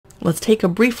Let's take a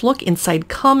brief look inside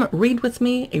Come Read With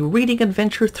Me, a reading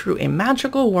adventure through a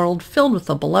magical world filled with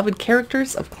the beloved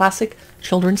characters of classic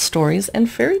children's stories and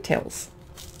fairy tales.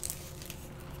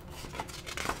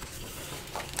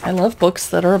 I love books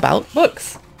that are about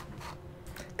books.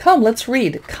 Come, let's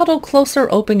read. Cuddle closer,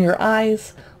 open your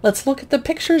eyes. Let's look at the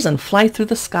pictures and fly through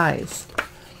the skies.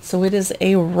 So it is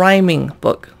a rhyming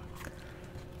book.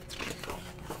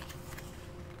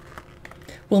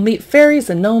 We'll meet fairies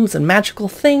and gnomes and magical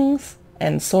things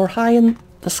and soar high in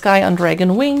the sky on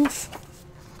dragon wings.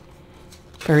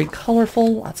 Very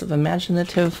colorful, lots of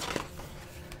imaginative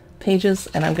pages,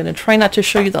 and I'm going to try not to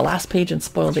show you the last page and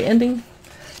spoil the ending.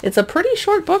 It's a pretty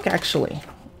short book, actually.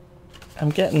 I'm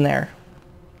getting there.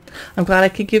 I'm glad I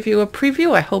could give you a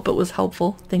preview. I hope it was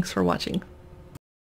helpful. Thanks for watching.